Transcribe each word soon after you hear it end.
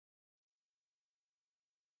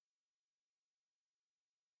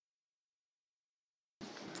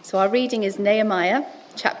So our reading is Nehemiah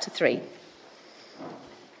chapter 3.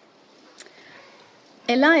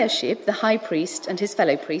 Eliashib, the high priest, and his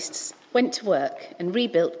fellow priests went to work and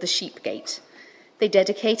rebuilt the sheep gate. They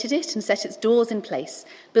dedicated it and set its doors in place,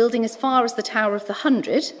 building as far as the Tower of the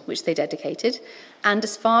 100, which they dedicated, and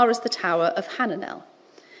as far as the Tower of Hananel.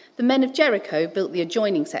 The men of Jericho built the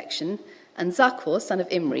adjoining section, and Zaccur, son of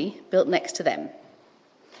Imri, built next to them.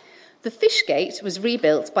 The fish gate was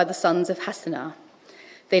rebuilt by the sons of Hassenaah.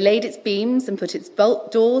 They laid its beams and put its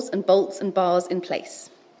doors and bolts and bars in place.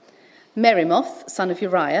 Merimoth, son of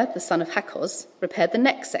Uriah, the son of Hakkoz, repaired the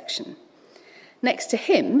next section. Next to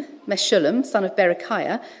him, Meshullam, son of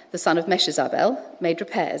Berechiah, the son of Meshezabel, made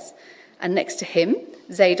repairs. And next to him,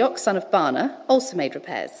 Zadok, son of Baana, also made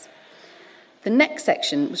repairs. The next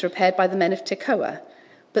section was repaired by the men of Tekoa,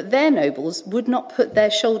 but their nobles would not put their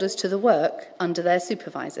shoulders to the work under their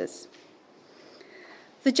supervisors.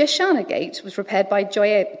 The Jeshanah gate was repaired by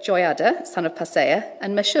Joiada, son of Paseah,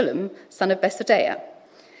 and Meshullam, son of Besodeiah.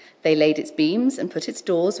 They laid its beams and put its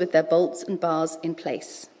doors with their bolts and bars in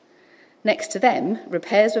place. Next to them,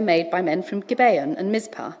 repairs were made by men from Gibeon and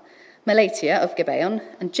Mizpah, Melatiah of Gibeon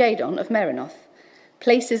and Jadon of Merinoth,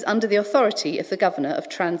 places under the authority of the governor of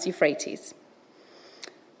Trans-Euphrates.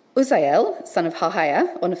 Uzziel, son of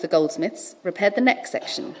Harhaiah, one of the goldsmiths, repaired the next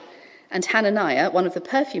section, and Hananiah, one of the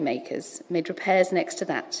perfume makers, made repairs next to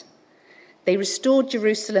that. They restored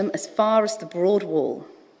Jerusalem as far as the broad wall.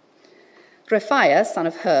 Rephaiah, son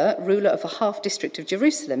of Hur, ruler of a half-district of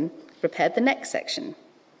Jerusalem, repaired the next section.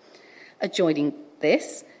 Adjoining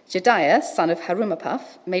this, Jediah, son of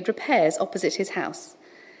Harumaph, made repairs opposite his house,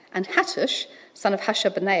 and Hattush, son of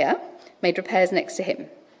Hashabneiah, made repairs next to him.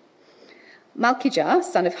 Malchijah,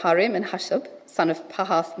 son of Harim, and Hashub, son of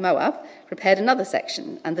Pahath Moab, repaired another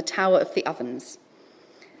section and the Tower of the Ovens.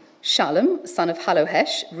 Shallum, son of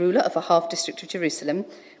Halohesh, ruler of a half-district of Jerusalem,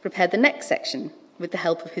 repaired the next section with the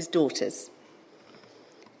help of his daughters.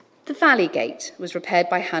 The Valley Gate was repaired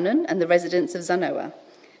by Hanun and the residents of Zanoah.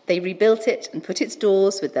 They rebuilt it and put its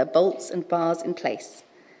doors with their bolts and bars in place.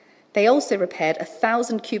 They also repaired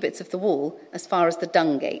 1,000 cubits of the wall as far as the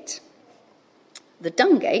Dung Gate. The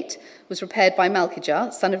Dung Gate was repaired by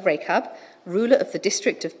Malchijah, son of Rechab, ruler of the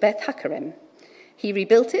district of Beth Hakerem. He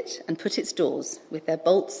rebuilt it and put its doors with their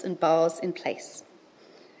bolts and bars in place.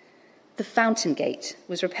 The Fountain Gate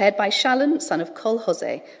was repaired by Shallum, son of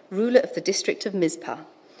Kol-Hoseh, ruler of the district of Mizpah.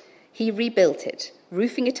 He rebuilt it,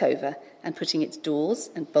 roofing it over and putting its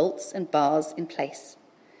doors and bolts and bars in place.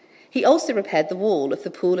 He also repaired the wall of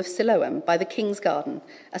the pool of Siloam by the king's garden,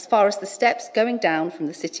 as far as the steps going down from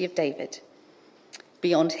the city of David.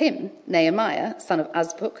 Beyond him, Nehemiah, son of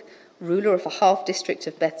Azbuk, ruler of a half-district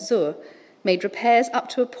of Beth-zur, made repairs up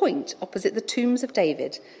to a point opposite the tombs of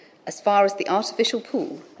David, as far as the artificial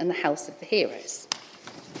pool and the house of the heroes.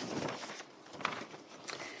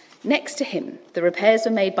 Next to him, the repairs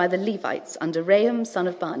were made by the Levites under Rehum, son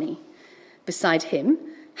of Bani. Beside him,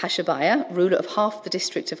 Hashabiah, ruler of half the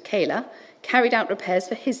district of Keilah, carried out repairs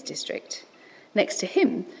for his district. Next to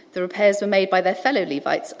him, the repairs were made by their fellow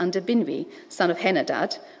Levites under Binwi, son of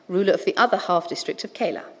Henadad, ruler of the other half-district of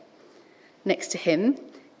Keilah. Next to him,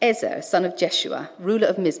 Ezer, son of Jeshua, ruler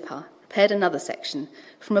of Mizpah, repaired another section,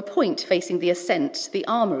 from a point facing the ascent to the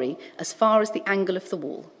armory as far as the angle of the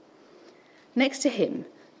wall. Next to him,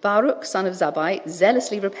 Baruch, son of Zabbai,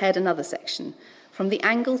 zealously repaired another section, from the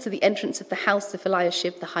angle to the entrance of the house of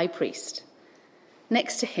Eliashib the high priest.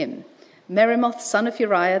 Next to him, Merimoth, son of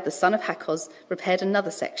Uriah, the son of Hakkoz, repaired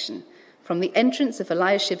another section, from the entrance of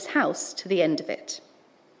Eliashib's house to the end of it.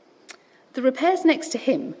 The repairs next to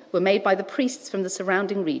him were made by the priests from the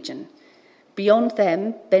surrounding region. Beyond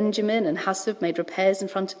them, Benjamin and Hassub made repairs in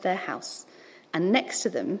front of their house, and next to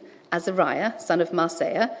them, Azariah, son of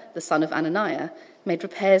Maaseiah, the son of Ananiah, made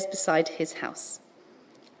repairs beside his house.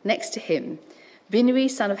 Next to him, Binui,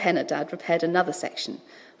 son of Henadad, repaired another section,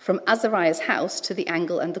 from Azariah's house to the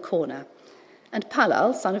angle and the corner. And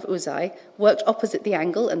Palal, son of Uzai, worked opposite the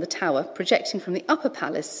angle and the tower, projecting from the upper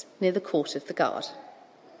palace near the court of the guard.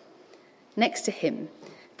 Next to him,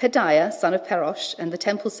 Pedaiah, son of Perosh, and the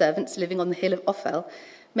temple servants living on the hill of Ophel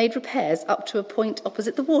made repairs up to a point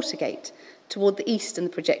opposite the water gate, toward the east and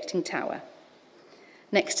the projecting tower.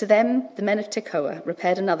 Next to them, the men of Tekoa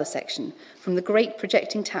repaired another section, from the great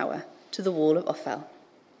projecting tower to the wall of Ophel.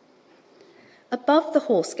 Above the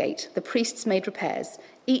horse gate, the priests made repairs,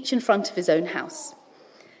 each in front of his own house.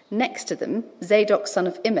 Next to them, Zadok, son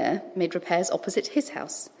of Immer, made repairs opposite his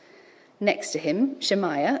house. Next to him,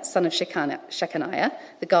 Shemaiah, son of Shechaniah,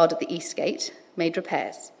 the guard at the east gate, made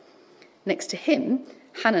repairs. Next to him,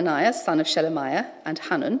 Hananiah, son of Shelemiah, and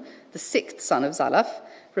Hanun, the sixth son of Zalaph,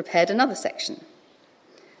 repaired another section.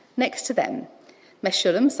 Next to them,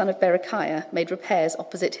 Meshullam, son of Berechiah, made repairs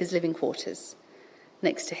opposite his living quarters.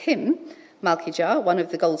 Next to him, Malchijah, one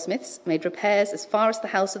of the goldsmiths, made repairs as far as the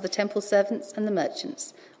house of the temple servants and the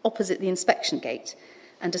merchants, opposite the inspection gate,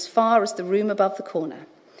 and as far as the room above the corner.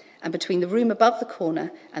 And between the room above the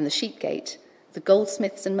corner and the sheep gate, the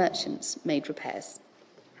goldsmiths and merchants made repairs.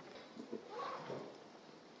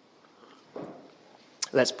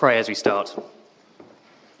 Let's pray as we start.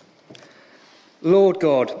 Lord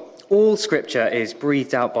God, all Scripture is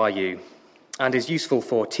breathed out by you and is useful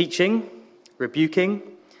for teaching, rebuking,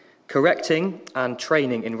 correcting, and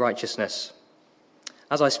training in righteousness.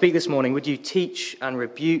 As I speak this morning, would you teach and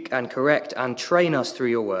rebuke and correct and train us through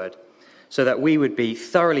your word, so that we would be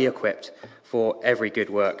thoroughly equipped for every good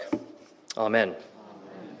work. Amen.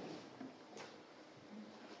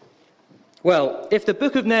 Well, if the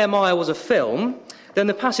book of Nehemiah was a film, then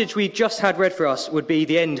the passage we just had read for us would be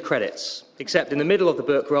the end credits, except in the middle of the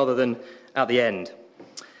book rather than at the end.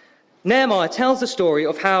 Nehemiah tells the story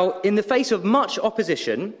of how, in the face of much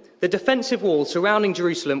opposition, the defensive wall surrounding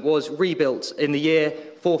Jerusalem was rebuilt in the year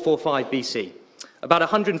 445 BC, about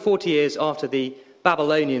 140 years after the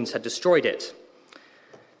Babylonians had destroyed it.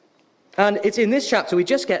 And it's in this chapter we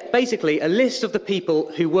just get basically a list of the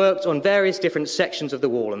people who worked on various different sections of the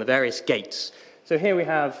wall and the various gates. So here we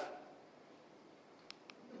have,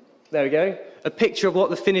 there we go, a picture of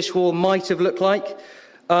what the finished wall might have looked like.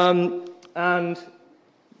 And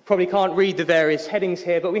probably can't read the various headings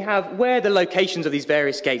here, but we have where the locations of these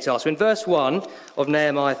various gates are. So in verse 1 of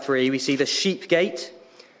Nehemiah 3, we see the sheep gate.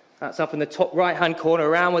 That's up in the top right-hand corner,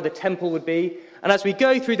 around where the temple would be. And as we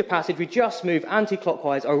go through the passage, we just move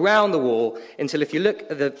anti-clockwise around the wall until, if you look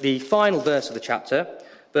at the final verse of the chapter,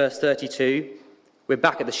 verse 32, we're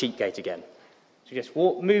back at the sheep gate again. So you just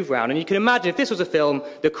move around. And you can imagine, if this was a film,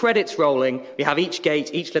 the credits rolling, we have each gate,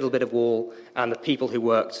 each little bit of wall, and the people who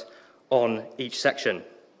worked on each section.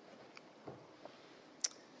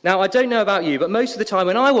 Now, I don't know about you, but most of the time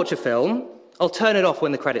when I watch a film, I'll turn it off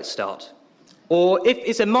when the credits start. Or if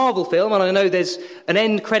it's a Marvel film and I know there's an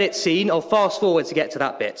end credit scene, I'll fast forward to get to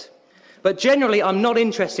that bit. But generally, I'm not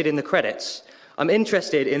interested in the credits. I'm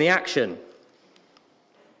interested in the action.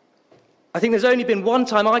 I think there's only been one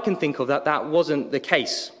time I can think of that wasn't the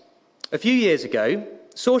case. A few years ago,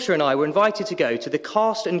 Saoirse and I were invited to go to the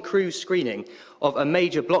cast and crew screening of a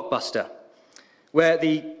major blockbuster, where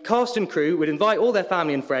the cast and crew would invite all their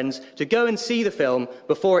family and friends to go and see the film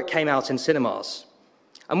before it came out in cinemas.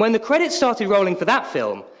 And when the credits started rolling for that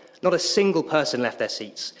film, not a single person left their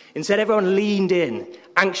seats. Instead, everyone leaned in,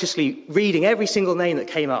 anxiously reading every single name that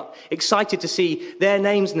came up, excited to see their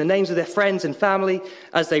names and the names of their friends and family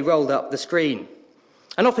as they rolled up the screen.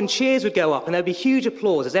 And often cheers would go up and there'd be huge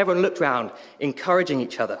applause as everyone looked round, encouraging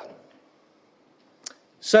each other.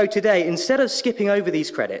 So today, instead of skipping over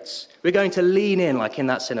these credits, we're going to lean in like in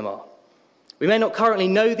that cinema. We may not currently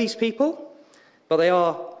know these people, but they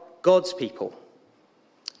are God's people,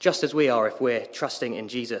 just as we are if we're trusting in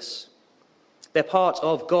Jesus. They're part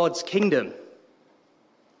of God's kingdom,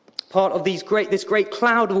 part of this great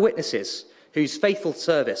cloud of witnesses whose faithful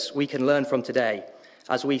service we can learn from today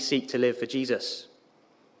as we seek to live for Jesus.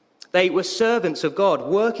 They were servants of God,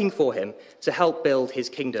 working for him to help build his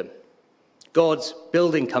kingdom, God's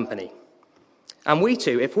building company. And we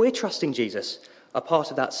too, if we're trusting Jesus, are part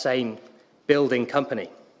of that same building company.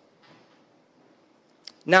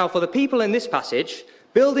 Now, for the people in this passage,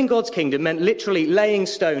 building God's kingdom meant literally laying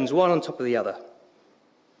stones one on top of the other.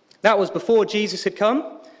 That was before Jesus had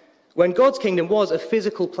come, when God's kingdom was a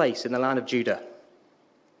physical place in the land of Judah.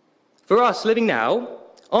 For us, living now,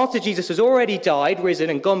 after Jesus has already died, risen,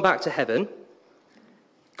 and gone back to heaven,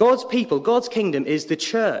 God's people, God's kingdom is the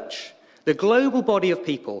church, the global body of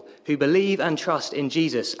people who believe and trust in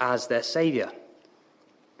Jesus as their Saviour.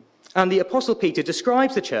 And the Apostle Peter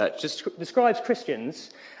describes the church, describes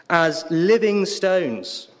Christians as living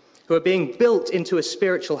stones who are being built into a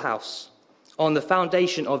spiritual house on the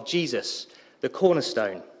foundation of Jesus, the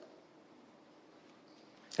cornerstone.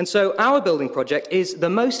 And so our building project is the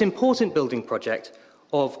most important building project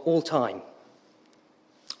of all time.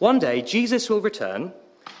 One day, Jesus will return,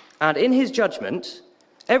 and in his judgment,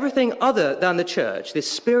 everything other than the church, this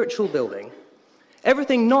spiritual building,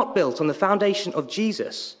 everything not built on the foundation of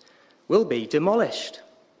Jesus, will be demolished.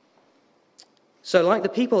 So like the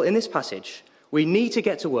people in this passage, we need to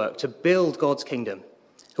get to work to build God's kingdom.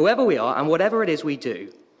 Whoever we are and whatever it is we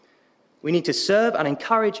do, we need to serve and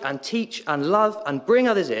encourage and teach and love and bring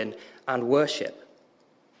others in and worship.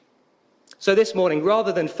 So this morning,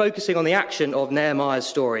 rather than focusing on the action of Nehemiah's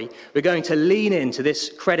story, we're going to lean into this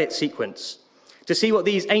credit sequence to see what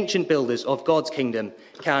these ancient builders of God's kingdom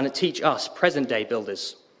can teach us present-day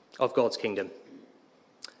builders of God's kingdom.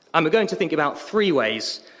 And we're going to think about 3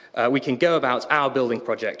 ways we can go about our building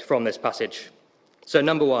project from this passage. So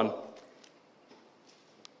number 1,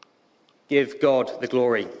 give God the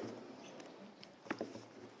glory.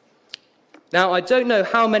 Now, I don't know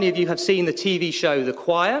how many of you have seen the TV show The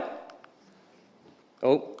Choir.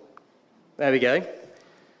 Oh, there we go.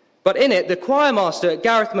 But in it, the choir master,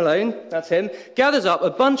 Gareth Malone, that's him, gathers up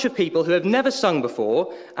a bunch of people who have never sung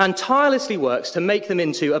before and tirelessly works to make them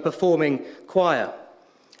into a performing choir.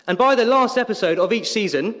 And by the last episode of each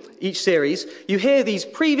series, you hear these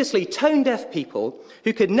previously tone-deaf people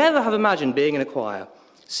who could never have imagined being in a choir,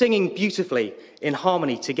 singing beautifully in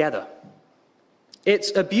harmony together.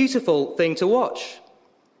 It's a beautiful thing to watch.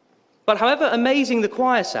 But however amazing the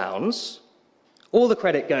choir sounds, all the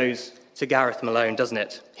credit goes to Gareth Malone, doesn't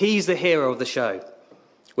it? He's the hero of the show.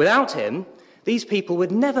 Without him, these people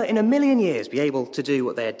would never in a million years be able to do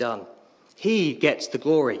what they had done. He gets the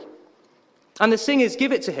glory. And the singers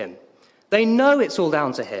give it to him. They know it's all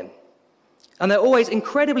down to him. And they're always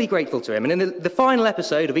incredibly grateful to him. And in the final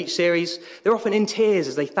episode of each series, they're often in tears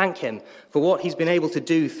as they thank him for what he's been able to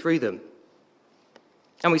do through them.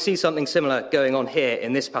 And we see something similar going on here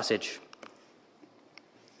in this passage.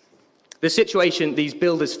 The situation these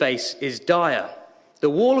builders face is dire. The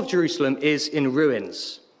wall of Jerusalem is in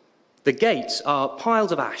ruins. The gates are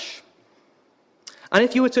piles of ash. And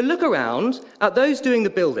if you were to look around at those doing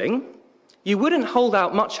the building, you wouldn't hold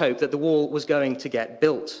out much hope that the wall was going to get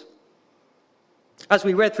built. As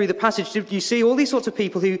we read through the passage, you see all these sorts of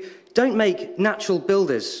people who don't make natural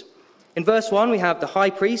builders. In verse 1, we have the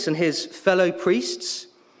high priest and his fellow priests.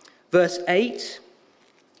 Verse 8,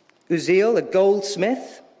 Uzziel, a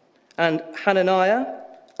goldsmith, and Hananiah,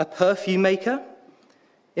 a perfume maker.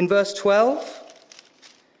 In verse 12,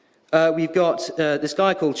 we've got this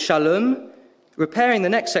guy called Shallum repairing the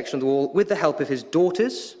next section of the wall with the help of his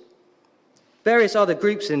daughters. Various other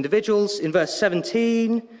groups and individuals. In verse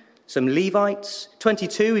 17, some Levites.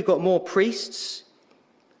 22, we've got more priests.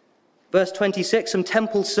 Verse 26, some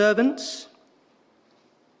temple servants.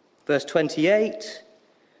 Verse 28,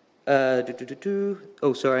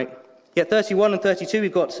 31 and 32,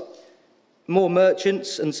 we've got more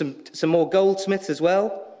merchants and some more goldsmiths as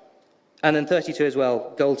well. And then 32 as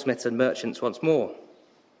well, goldsmiths and merchants once more.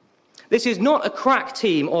 This is not a crack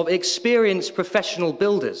team of experienced professional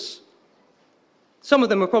builders. Some of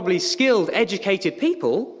them are probably skilled, educated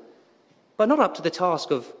people, but not up to the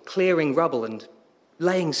task of clearing rubble and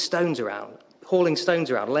laying stones around, hauling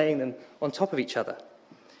stones around, laying them on top of each other.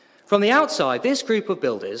 From the outside, this group of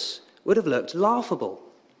builders would have looked laughable.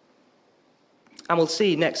 And we'll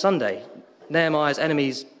see next Sunday, Nehemiah's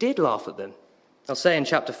enemies did laugh at them. They'll say in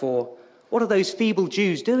chapter 4, "What are those feeble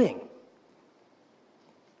Jews doing?"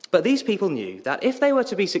 But these people knew that if they were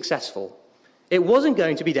to be successful, it wasn't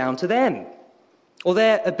going to be down to them, or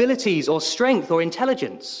their abilities or strength or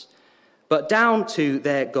intelligence, but down to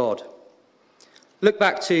their God. Look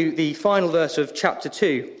back to the final verse of chapter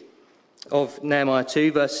 2 of Nehemiah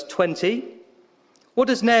 2, verse 20. What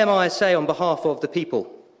does Nehemiah say on behalf of the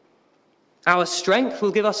people? Our strength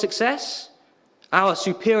will give us success? Our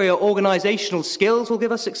superior organizational skills will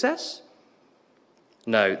give us success?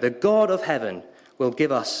 No, the God of heaven will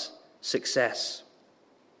give us success.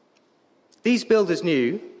 These builders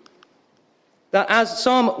knew that, as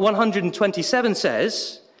Psalm 127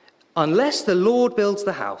 says, unless the Lord builds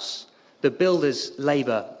the house, the builders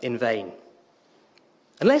labor in vain.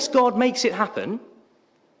 Unless God makes it happen,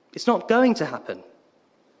 it's not going to happen.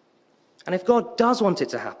 And if God does want it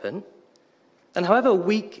to happen, then however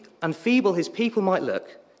weak and feeble his people might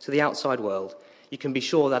look to the outside world, you can be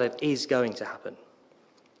sure that it is going to happen.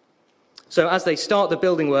 So as they start the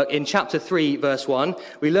building work in chapter 3, verse 1,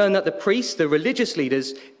 we learn that the priests, the religious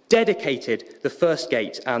leaders, dedicated the first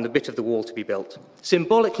gate and the bit of the wall to be built,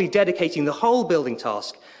 symbolically dedicating the whole building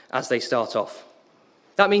task as they start off.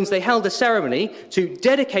 That means they held a ceremony to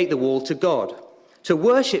dedicate the wall to God, to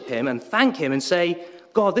worship him and thank him and say,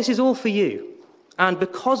 "God, this is all for you, and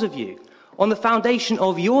because of you, on the foundation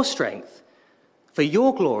of your strength, for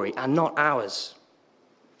your glory and not ours."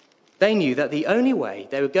 They knew that the only way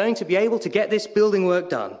they were going to be able to get this building work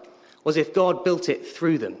done was if God built it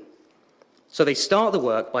through them. So they start the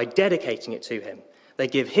work by dedicating it to him. They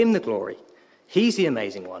give him the glory. He's the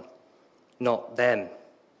amazing one, not them.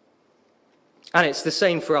 And it's the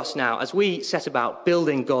same for us now as we set about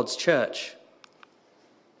building God's church.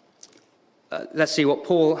 Let's see what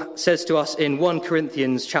Paul says to us in 1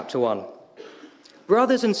 Corinthians chapter 1.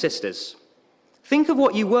 Brothers and sisters, think of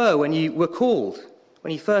what you were when you were called,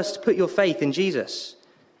 when you first put your faith in Jesus.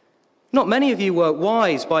 Not many of you were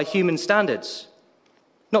wise by human standards.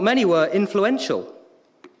 Not many were influential.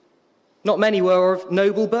 Not many were of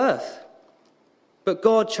noble birth. But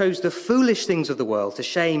God chose the foolish things of the world to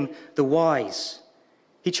shame the wise.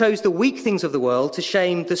 He chose the weak things of the world to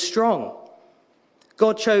shame the strong.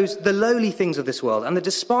 God chose the lowly things of this world and the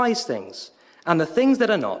despised things and the things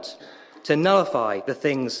that are not to nullify the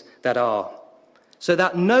things that are, so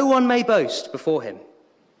that no one may boast before him.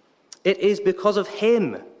 It is because of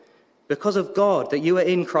him, because of God, that you are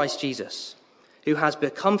in Christ Jesus, who has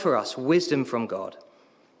become for us wisdom from God.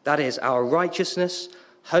 That is our righteousness,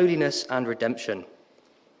 holiness, and redemption.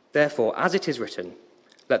 Therefore, as it is written,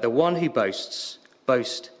 let the one who boasts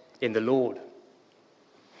boast in the Lord.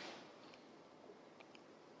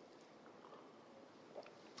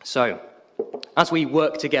 So, as we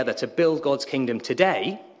work together to build God's kingdom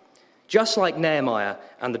today, just like Nehemiah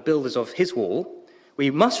and the builders of his wall, we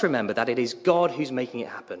must remember that it is God who's making it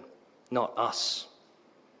happen, not us.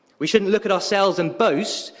 We shouldn't look at ourselves and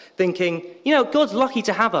boast, thinking, God's lucky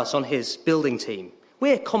to have us on his building team.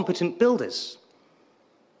 We're competent builders.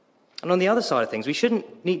 And on the other side of things,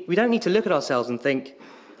 we don't need to look at ourselves and think,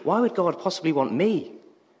 why would God possibly want me?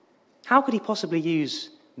 How could he possibly use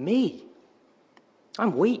me?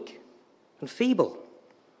 I'm weak and feeble.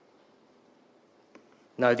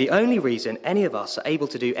 No, the only reason any of us are able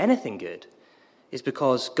to do anything good is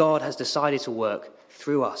because God has decided to work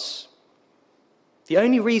through us. The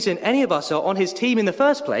only reason any of us are on his team in the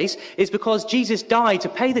first place is because Jesus died to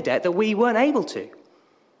pay the debt that we weren't able to.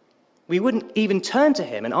 We wouldn't even turn to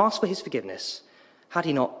him and ask for his forgiveness had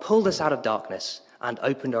he not pulled us out of darkness and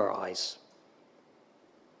opened our eyes.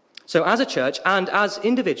 So as a church and as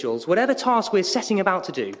individuals, whatever task we're setting about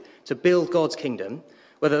to do to build God's kingdom,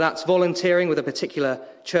 whether that's volunteering with a particular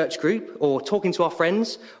church group or talking to our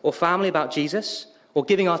friends or family about Jesus or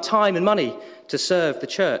giving our time and money to serve the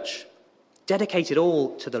church, dedicate it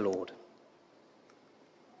all to the Lord.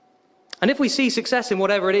 And if we see success in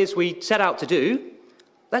whatever it is we set out to do,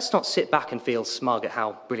 let's not sit back and feel smug at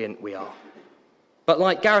how brilliant we are. But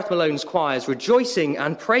like Gareth Malone's choirs, rejoicing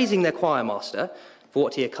and praising their choir master for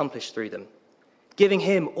what he accomplished through them, giving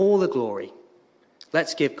him all the glory.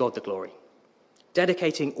 Let's give God the glory,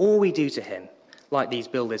 dedicating all we do to him, like these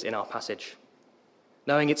builders in our passage,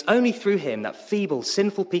 knowing it's only through him that feeble,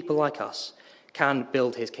 sinful people like us can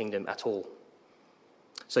build his kingdom at all.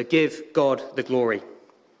 So give God the glory.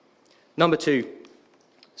 Number 2,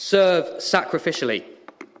 serve sacrificially.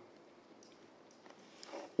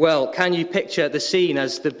 Well, can you picture the scene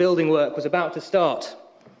as the building work was about to start?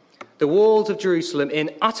 The walls of Jerusalem in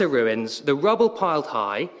utter ruins, the rubble piled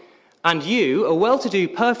high, and you, a well-to-do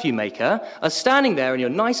perfume maker, are standing there in your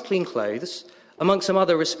nice clean clothes amongst some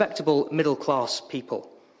other respectable middle-class people.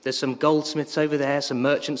 There's some goldsmiths over there, some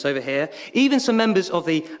merchants over here, even some members of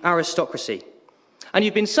the aristocracy. And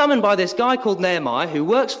you've been summoned by this guy called Nehemiah who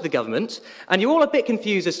works for the government, and you're all a bit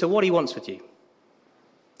confused as to what he wants with you.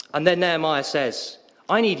 And then Nehemiah says,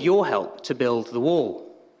 I need your help to build the wall.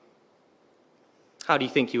 How do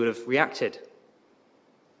you think you would have reacted?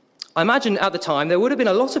 I imagine at the time there would have been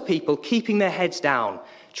a lot of people keeping their heads down,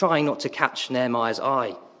 trying not to catch Nehemiah's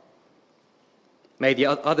eye. Maybe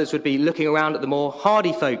others would be looking around at the more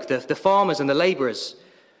hardy folk, the farmers and the labourers,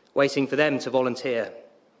 waiting for them to volunteer.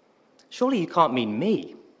 Surely you can't mean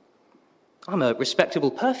me. I'm a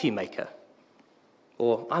respectable perfume maker.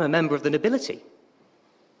 Or I'm a member of the nobility.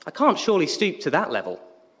 I can't surely stoop to that level.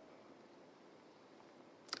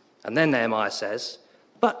 And then Nehemiah says,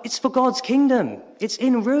 but it's for God's kingdom. It's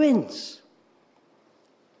in ruins.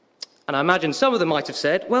 And I imagine some of them might have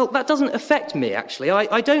said, well, that doesn't affect me, actually.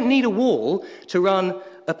 I don't need a wall to run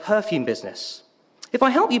a perfume business. If I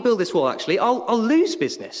help you build this wall, actually, I'll lose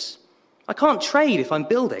business. I can't trade if I'm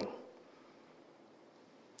building.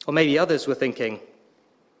 Or maybe others were thinking,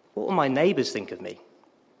 what will my neighbours think of me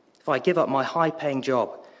if I give up my high-paying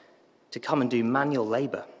job to come and do manual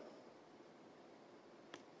labour?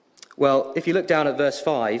 Well, if you look down at verse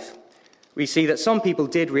 5, we see that some people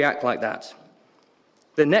did react like that.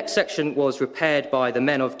 The next section was repaired by the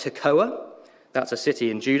men of Tekoa, that's a city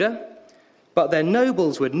in Judah, but their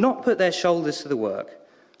nobles would not put their shoulders to the work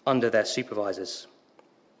under their supervisors.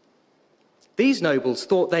 These nobles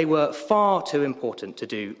thought they were far too important to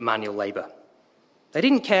do manual labour. They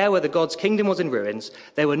didn't care whether God's kingdom was in ruins.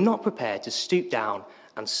 They were not prepared to stoop down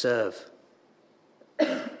and serve.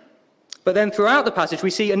 But then throughout the passage,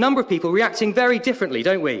 we see a number of people reacting very differently,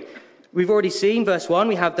 don't we? We've already seen, verse 1,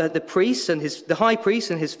 we have the priests and the high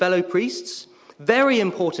priest and his fellow priests, very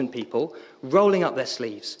important people, rolling up their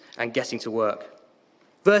sleeves and getting to work.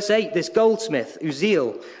 Verse 8, this goldsmith,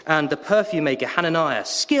 Uzziel, and the perfume maker, Hananiah,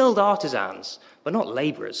 skilled artisans, but not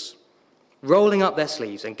labourers, rolling up their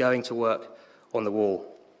sleeves and going to work on the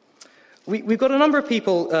wall. We've got a number of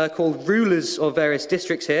people called rulers of various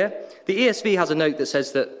districts here. The ESV has a note that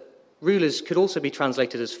says that rulers could also be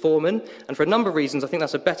translated as foremen, and for a number of reasons, I think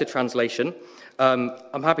that's a better translation.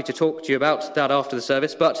 I'm happy to talk to you about that after the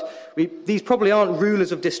service, but these probably aren't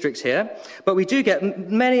rulers of districts here, but we do get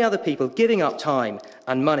many other people giving up time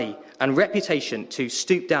and money and reputation to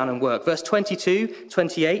stoop down and work. Verse 22,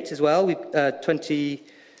 28 as well,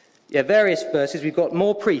 various verses, we've got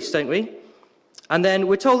more priests, don't we? And then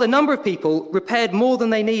we're told a number of people repaired more than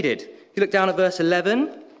they needed. If you look down at verse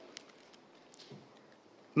 11,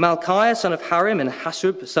 Malchiah, son of Harim, and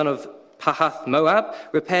Hashub, son of Pahath Moab,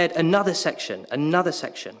 repaired another section. And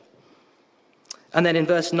then in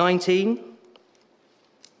verse 19,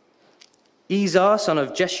 Ezer, son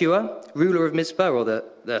of Jeshua, ruler of Mizpah, or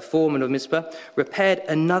the foreman of Mizpah, repaired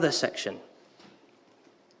another section.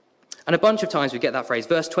 And a bunch of times we get that phrase.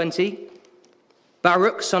 Verse 20,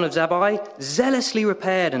 Baruch, son of Zabbai, zealously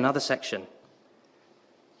repaired another section.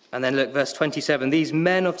 And then look, verse 27, these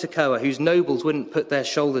men of Tekoa, whose nobles wouldn't put their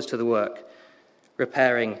shoulders to the work,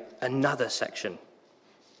 repairing another section,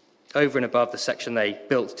 over and above the section they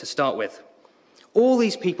built to start with. All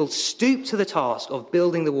these people stooped to the task of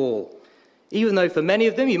building the wall, even though for many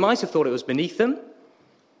of them you might have thought it was beneath them.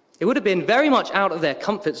 It would have been very much out of their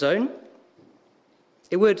comfort zone.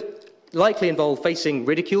 It would likely involve facing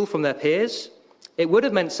ridicule from their peers. It would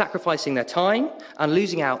have meant sacrificing their time and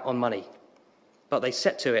losing out on money. But they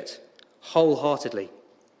set to it wholeheartedly.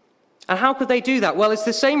 And how could they do that? Well, it's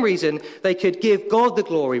the same reason they could give God the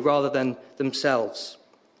glory rather than themselves.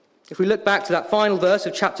 If we look back to that final verse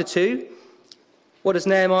of chapter 2, what does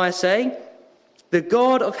Nehemiah say? The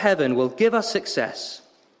God of heaven will give us success.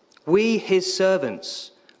 We, his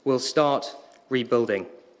servants, will start rebuilding.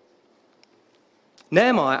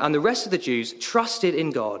 Nehemiah and the rest of the Jews trusted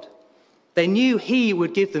in God. They knew he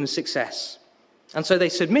would give them success. And so they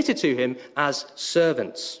submitted to him as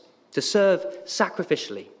servants, to serve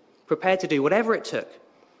sacrificially, prepared to do whatever it took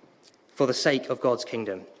for the sake of God's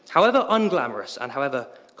kingdom, however unglamorous and however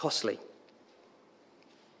costly.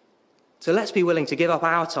 So let's be willing to give up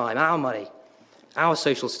our time, our money, our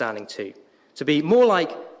social standing too, to be more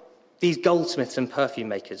like these goldsmiths and perfume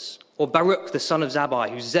makers, or Baruch, the son of Zabbai,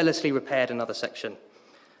 who zealously repaired another section,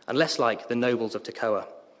 and less like the nobles of Tekoa.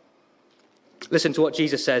 Listen to what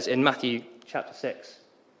Jesus says in Matthew chapter 6,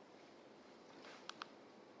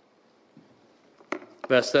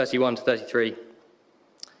 verse 31 to 33.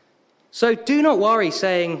 So do not worry,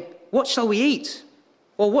 saying, what shall we eat?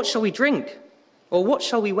 Or what shall we drink? Or what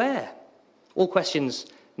shall we wear? All questions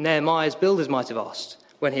Nehemiah's builders might have asked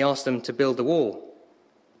when he asked them to build the wall.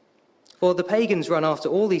 For the pagans run after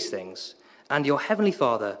all these things, and your heavenly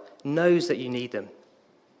Father knows that you need them.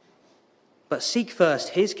 But seek first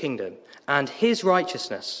his kingdom and his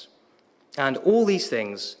righteousness, and all these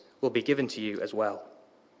things will be given to you as well.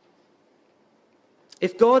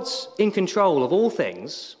 If God's in control of all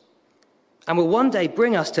things and will one day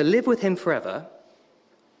bring us to live with him forever,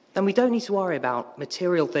 then we don't need to worry about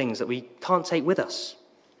material things that we can't take with us.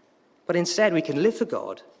 But instead we can live for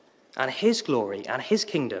God and his glory and his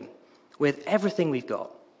kingdom with everything we've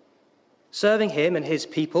got, serving him and his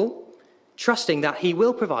people, trusting that he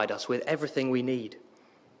will provide us with everything we need.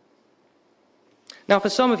 Now, for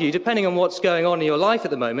some of you, depending on what's going on in your life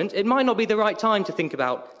at the moment, it might not be the right time to think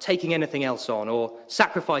about taking anything else on or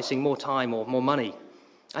sacrificing more time or more money.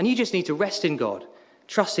 And you just need to rest in God,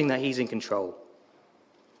 trusting that he's in control.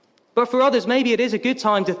 But for others, maybe it is a good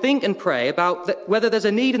time to think and pray about whether there's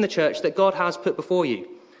a need in the church that God has put before you.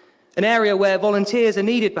 An area where volunteers are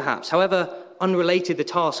needed, perhaps, however unrelated the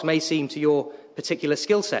task may seem to your particular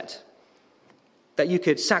skill set, that you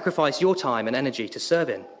could sacrifice your time and energy to serve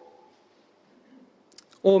in.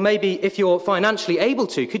 Or maybe if you're financially able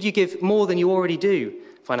to, could you give more than you already do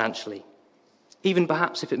financially? Even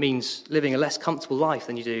perhaps if it means living a less comfortable life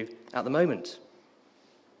than you do at the moment.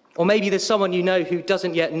 Or maybe there's someone you know who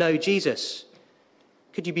doesn't yet know Jesus.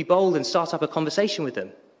 Could you be bold and start up a conversation with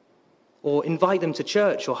them? Or invite them to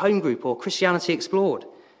church or home group or Christianity Explored,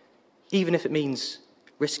 even if it means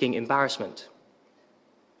risking embarrassment?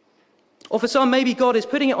 Or for some, maybe God is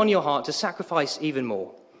putting it on your heart to sacrifice even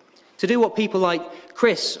more, to do what people like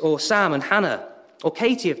Chris or Sam and Hannah or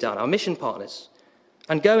Katie have done, our mission partners,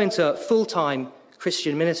 and go into full-time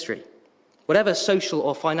Christian ministry, whatever social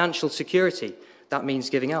or financial security that means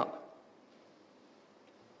giving up.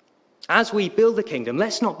 As we build the kingdom,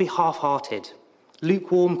 let's not be half-hearted,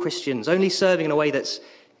 lukewarm Christians, only serving in a way that's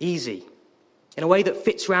easy, in a way that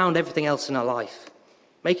fits around everything else in our life,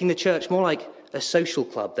 making the church more like a social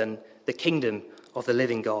club than the kingdom of the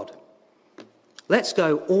living God. Let's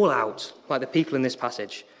go all out, like the people in this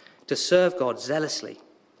passage, to serve God zealously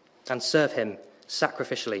and serve him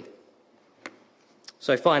sacrificially.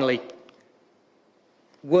 So finally,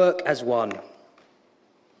 work as one.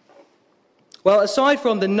 Well, aside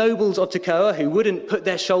from the nobles of Tekoa who wouldn't put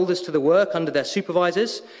their shoulders to the work under their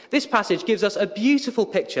supervisors, this passage gives us a beautiful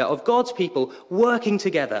picture of God's people working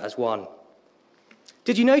together as one.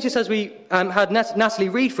 Did you notice as we had Natalie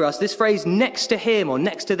read for us, this phrase next to him or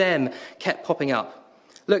next to them kept popping up?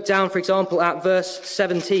 Look down, for example, at verse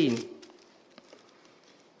 17.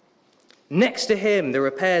 Next to him, the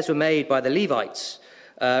repairs were made by the Levites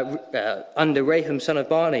under Rahum, son of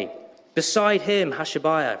Bani. Beside him,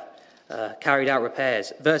 Hashabiah carried out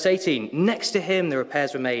repairs. Verse 18, next to him, the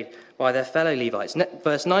repairs were made by their fellow Levites.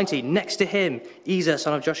 Verse 19, next to him, Ezer,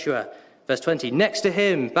 son of Joshua. Verse 20, next to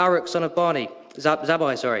him, Baruch, son of Bani.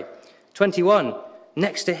 Zabai. 21,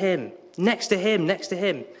 next to him, next to him, next to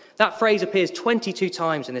him. That phrase appears 22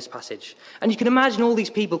 times in this passage. And you can imagine all these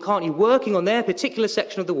people, can't you, working on their particular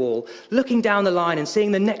section of the wall, looking down the line and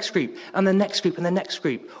seeing the next group and the next group and the next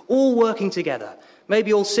group, all working together,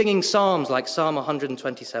 maybe all singing psalms like Psalm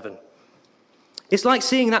 127. It's like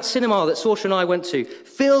seeing that cinema that Saoirse and I went to,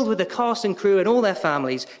 filled with the cast and crew and all their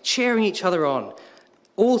families, cheering each other on,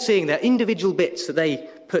 all seeing their individual bits that they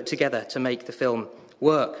put together to make the film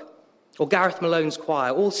work. Or Gareth Malone's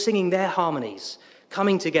choir, all singing their harmonies,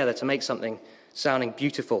 coming together to make something sounding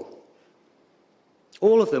beautiful.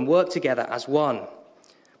 All of them worked together as one.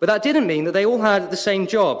 But that didn't mean that they all had the same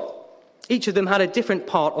job. Each of them had a different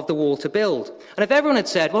part of the wall to build. And if everyone had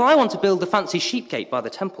said, well, I want to build the fancy sheep gate by the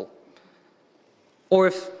temple, or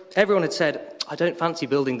if everyone had said, I don't fancy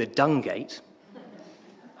building the dung gate,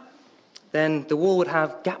 then the wall would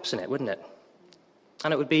have gaps in it, wouldn't it?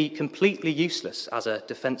 And it would be completely useless as a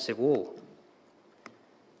defensive wall.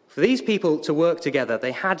 For these people to work together,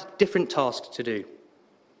 they had different tasks to do.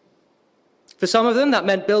 For some of them, that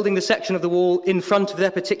meant building the section of the wall in front of their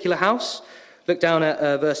particular house. Look down at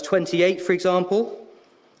verse 28, for example.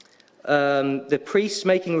 The priests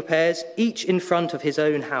making repairs, each in front of his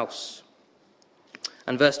own house.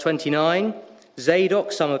 And verse 29,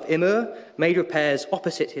 Zadok, son of Immer, made repairs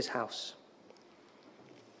opposite his house.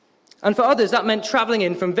 And for others, that meant travelling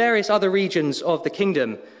in from various other regions of the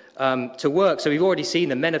kingdom to work. So we've already seen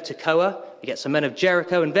the men of Tekoa, you get some men of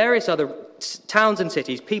Jericho and various other towns and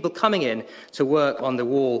cities, people coming in to work on the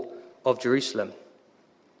wall of Jerusalem.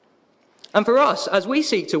 And for us, as we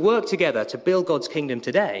seek to work together to build God's kingdom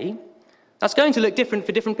today, that's going to look different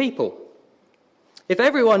for different people. If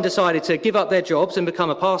everyone decided to give up their jobs and become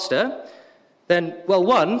a pastor, then, well,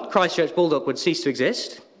 one, Christchurch Baldock would cease to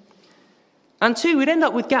exist. And two, we'd end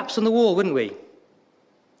up with gaps on the wall, wouldn't we?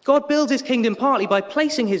 God builds his kingdom partly by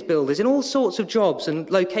placing his builders in all sorts of jobs and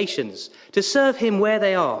locations to serve him where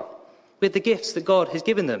they are, with the gifts that God has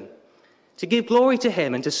given them, to give glory to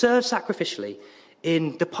him and to serve sacrificially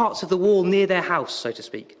in the parts of the wall near their house, so to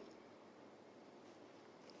speak.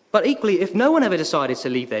 But equally, if no one ever decided to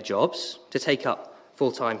leave their jobs to take up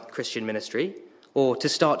full-time Christian ministry, or to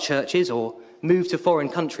start churches, or move to foreign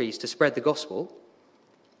countries to spread the gospel,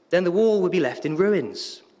 then the wall would be left in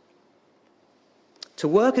ruins. To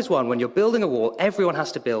work as one, when you're building a wall, everyone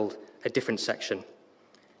has to build a different section.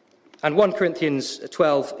 And 1 Corinthians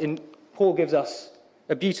 12, Paul gives us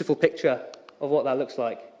a beautiful picture of what that looks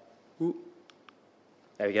like. Ooh.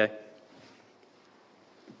 There we go.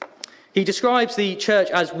 He describes the church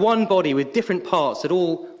as one body with different parts that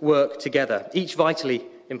all work together, each vitally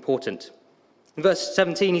important. In verse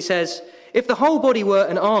 17 he says, if the whole body were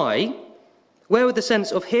an eye, where would the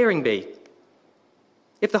sense of hearing be?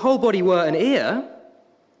 If the whole body were an ear,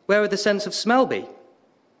 where would the sense of smell be?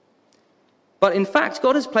 But in fact,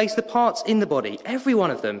 God has placed the parts in the body, every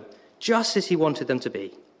one of them, just as he wanted them to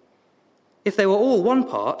be. If they were all one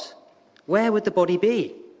part, where would the body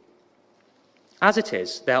be? As it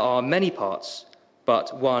is, there are many parts,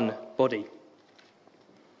 but one body.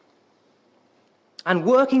 And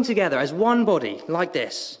working together as one body like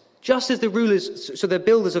this, just as the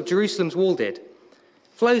builders of Jerusalem's wall did,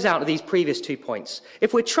 flows out of these previous 2 points.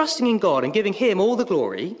 If we're trusting in God and giving him all the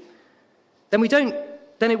glory, then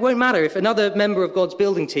it won't matter if another member of God's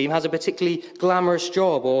building team has a particularly glamorous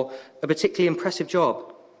job or a particularly impressive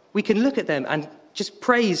job. We can look at them and just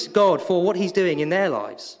praise God for what he's doing in their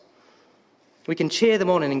lives. We can cheer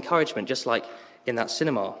them on in encouragement, just like in that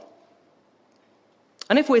cinema.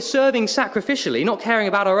 And if we're serving sacrificially, not caring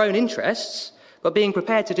about our own interests, but being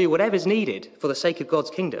prepared to do whatever's needed for the sake of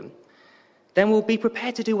God's kingdom, then we'll be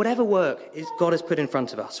prepared to do whatever work God has put in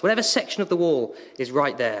front of us, whatever section of the wall is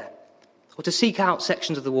right there, or to seek out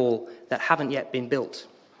sections of the wall that haven't yet been built.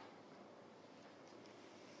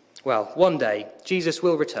 Well, one day, Jesus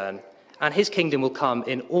will return, and his kingdom will come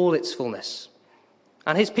in all its fullness.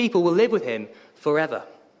 and his people will live with him forever.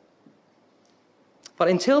 But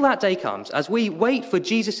until that day comes, as we wait for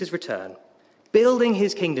Jesus' return, building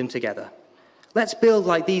his kingdom together, let's build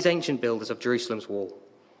like these ancient builders of Jerusalem's wall.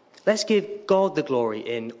 Let's give God the glory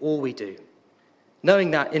in all we do,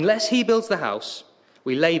 knowing that unless he builds the house,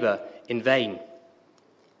 we labour in vain.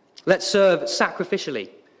 Let's serve sacrificially,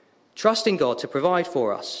 trusting God to provide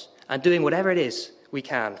for us and doing whatever it is we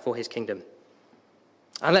can for his kingdom.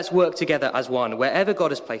 And let's work together as one, wherever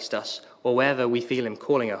God has placed us or wherever we feel him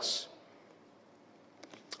calling us.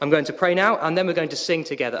 I'm going to pray now, and then we're going to sing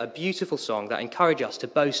together a beautiful song that encourages us to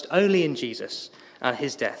boast only in Jesus and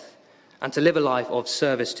his death, and to live a life of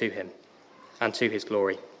service to him and to his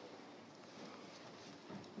glory.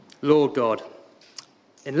 Lord God,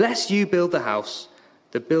 unless you build the house,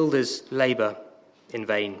 the builders labour in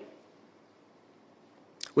vain.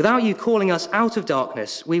 Without you calling us out of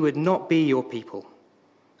darkness, we would not be your people.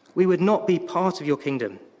 We would not be part of your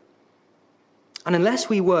kingdom. And unless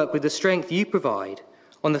we work with the strength you provide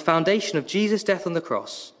on the foundation of Jesus' death on the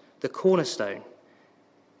cross, the cornerstone,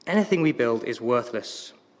 anything we build is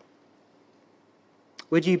worthless.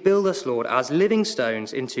 Would you build us, Lord, as living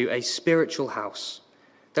stones into a spiritual house,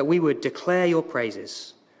 that we would declare your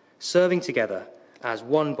praises, serving together as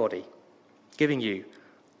one body, giving you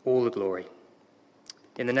all the glory.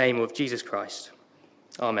 In the name of Jesus Christ,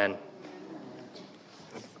 amen.